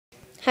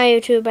Hi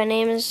YouTube, my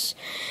name is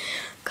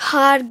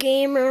COD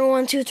Gamer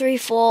 123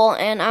 Full,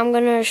 and I'm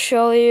gonna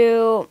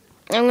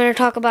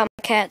talk about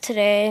my cat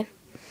today.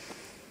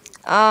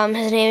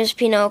 His name is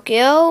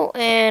Pinocchio,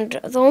 and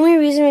the only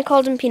reason we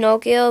called him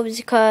Pinocchio is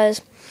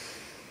because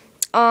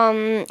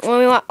when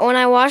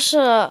I watched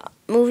the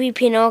movie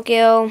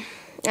Pinocchio,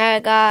 I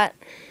got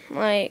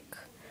like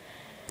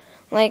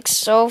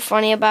so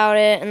funny about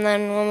it, and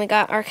then when we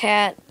got our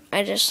cat,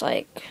 I just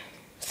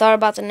thought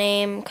about the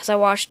name because I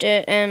watched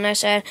it, and I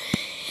said,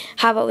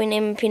 how about we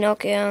name him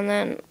Pinocchio? And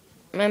then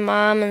my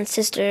mom and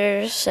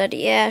sister said,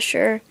 yeah,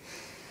 sure.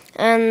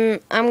 And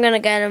I'm gonna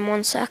get him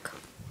 1 sec.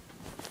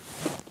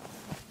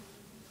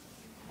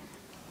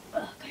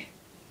 Come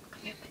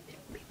here,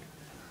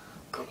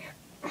 come here.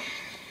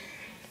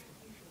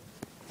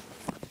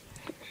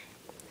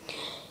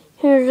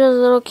 Here's his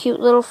little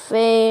cute little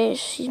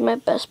face. He's my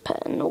best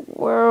pet in the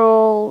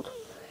world.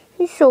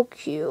 He's so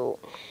cute.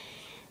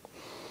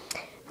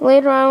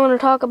 Later on, I want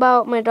to talk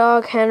about my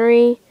dog,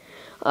 Henry,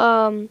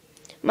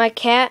 my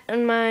cat,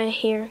 and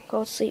here,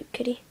 go sleep,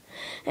 kitty.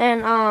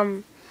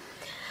 And,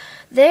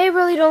 they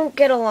really don't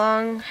get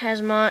along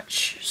as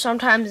much.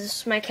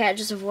 Sometimes my cat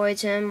just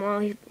avoids him while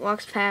he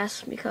walks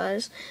past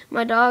because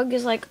my dog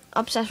is,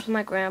 obsessed with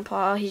my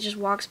grandpa. He just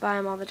walks by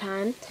him all the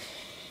time.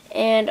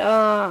 And,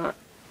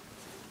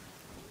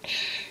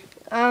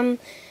 my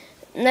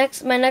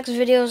next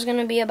video is going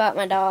to be about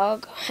my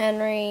dog,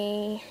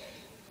 Henry,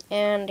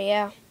 and,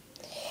 yeah.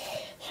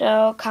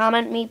 So,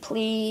 comment me,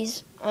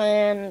 please,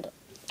 and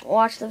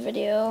watch the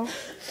video.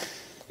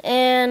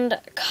 And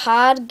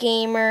COD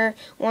Gamer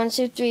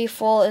 123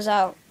 Full is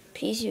out.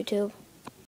 Peace, YouTube.